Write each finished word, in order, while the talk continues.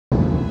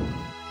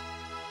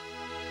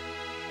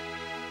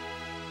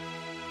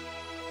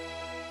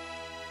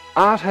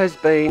Art has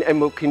been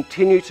and will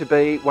continue to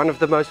be one of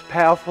the most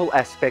powerful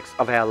aspects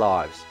of our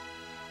lives.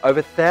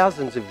 Over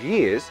thousands of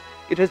years,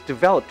 it has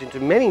developed into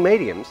many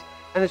mediums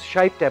and has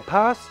shaped our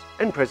past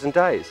and present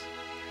days.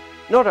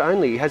 Not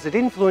only has it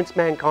influenced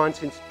mankind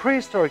since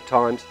prehistoric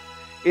times,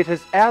 it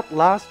has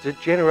outlasted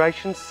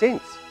generations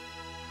since.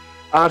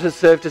 Art has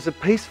served as a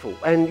peaceful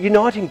and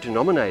uniting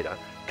denominator,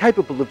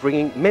 capable of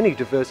bringing many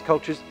diverse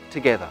cultures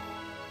together.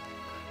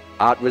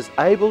 Art was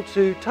able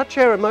to touch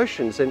our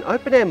emotions and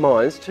open our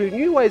minds to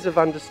new ways of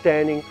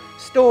understanding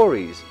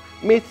stories,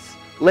 myths,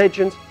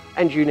 legends,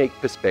 and unique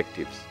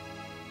perspectives.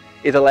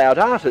 It allowed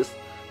artists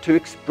to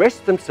express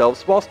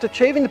themselves whilst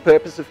achieving the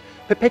purpose of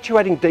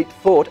perpetuating deep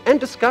thought and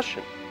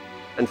discussion.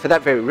 And for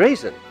that very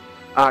reason,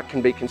 art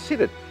can be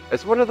considered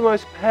as one of the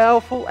most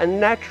powerful and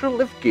natural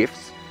of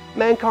gifts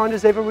mankind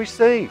has ever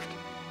received.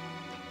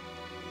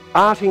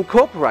 Art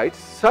incorporates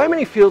so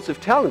many fields of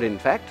talent, in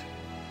fact,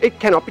 it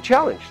cannot be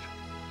challenged.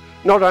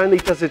 Not only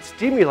does it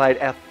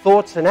stimulate our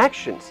thoughts and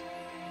actions,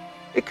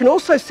 it can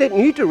also set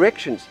new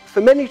directions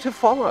for many to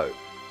follow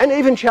and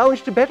even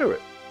challenge to better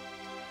it.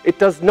 It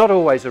does not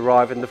always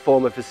arrive in the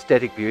form of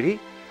aesthetic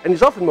beauty and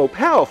is often more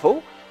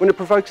powerful when it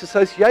provokes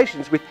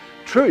associations with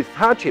truth,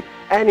 hardship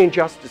and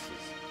injustices.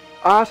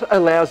 Art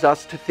allows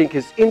us to think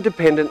as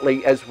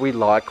independently as we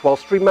like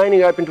whilst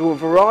remaining open to a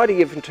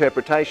variety of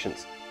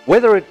interpretations.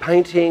 Whether it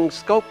painting,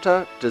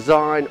 sculpture,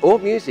 design or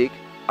music,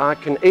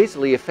 art can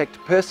easily affect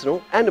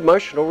personal and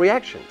emotional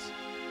reactions.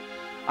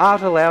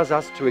 Art allows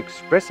us to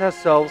express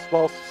ourselves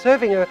whilst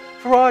serving a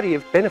variety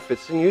of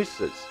benefits and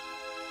uses.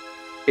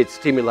 It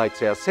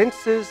stimulates our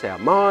senses, our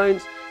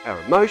minds,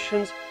 our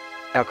emotions,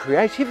 our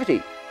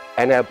creativity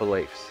and our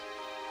beliefs.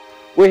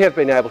 We have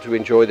been able to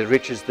enjoy the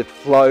riches that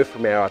flow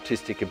from our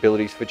artistic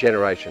abilities for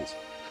generations.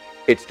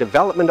 Its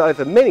development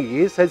over many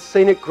years has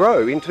seen it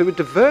grow into a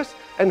diverse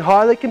and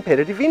highly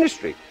competitive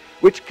industry,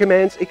 which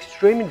commands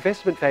extreme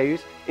investment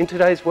values in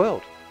today's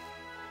world.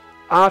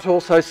 Art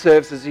also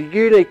serves as a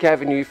unique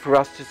avenue for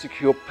us to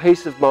secure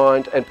peace of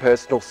mind and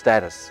personal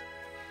status.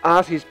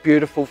 Art is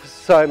beautiful for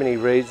so many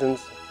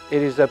reasons.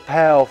 It is a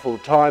powerful,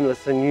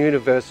 timeless and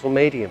universal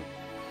medium.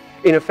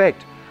 In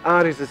effect,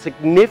 art is a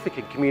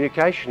significant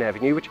communication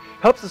avenue which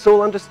helps us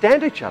all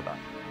understand each other.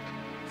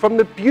 From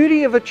the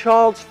beauty of a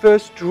child's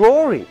first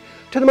drawing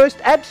to the most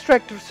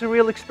abstract of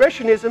surreal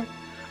expressionism,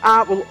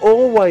 art will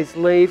always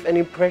leave an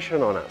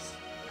impression on us.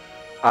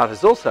 Art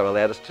has also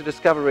allowed us to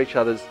discover each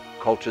other's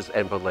cultures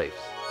and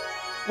beliefs.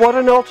 What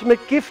an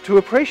ultimate gift to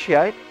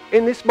appreciate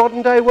in this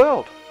modern day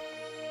world.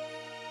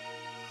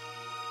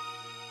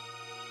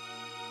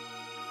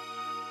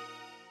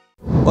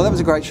 Well, that was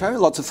a great show,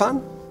 lots of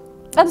fun.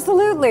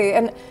 Absolutely,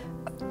 and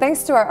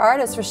thanks to our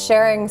artists for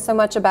sharing so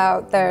much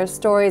about their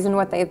stories and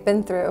what they've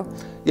been through.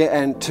 Yeah,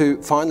 and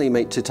to finally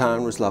meet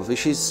Titan was lovely.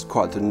 She's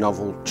quite the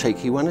novel,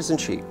 cheeky one, isn't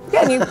she?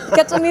 Yeah, and you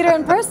get to meet her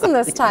in person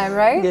this time,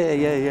 right?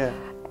 Yeah.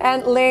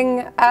 And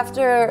Ling,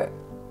 after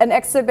an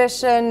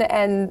exhibition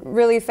and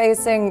really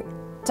facing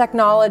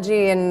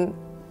technology and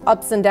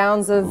ups and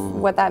downs of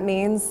what that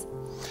means.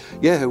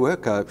 Yeah, her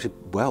work, she's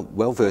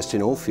well versed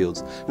in all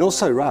fields. And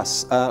also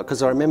Russ,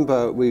 because I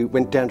remember we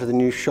went down to the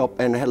new shop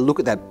and had a look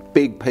at that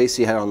big piece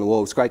he had on the wall.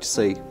 It was great to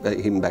see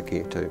him back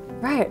here too.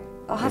 Right.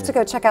 I'll have to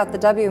go check out the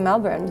W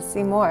Melbourne to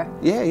see more.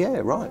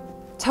 Yeah, right.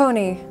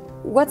 Tony,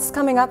 what's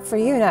coming up for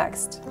you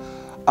next?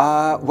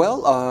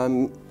 Well,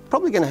 I'm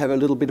probably going to have a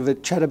little bit of a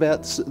chat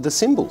about the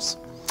symbols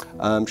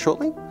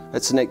shortly.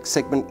 That's the next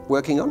segment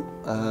working on.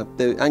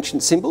 The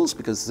ancient symbols,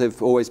 because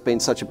they've always been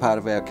such a part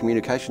of our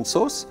communication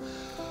source.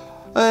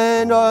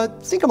 And I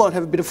think I might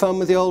have a bit of fun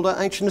with the older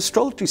ancient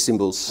astrology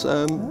symbols.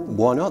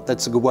 Why not?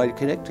 That's a good way to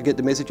connect, to get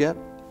the message out.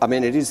 I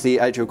mean, it is the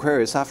age of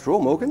Aquarius after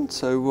all, Morgan,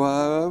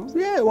 so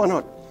yeah, why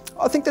not?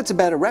 I think that's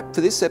about a wrap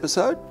for this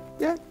episode,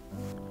 yeah.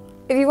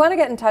 If you want to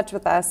get in touch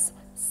with us,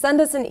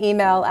 send us an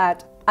email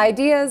at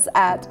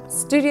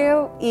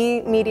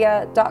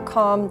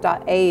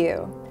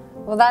ideas@studioemedia.com.au.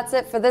 Well, that's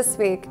it for this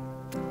week.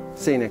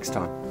 See you next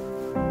time.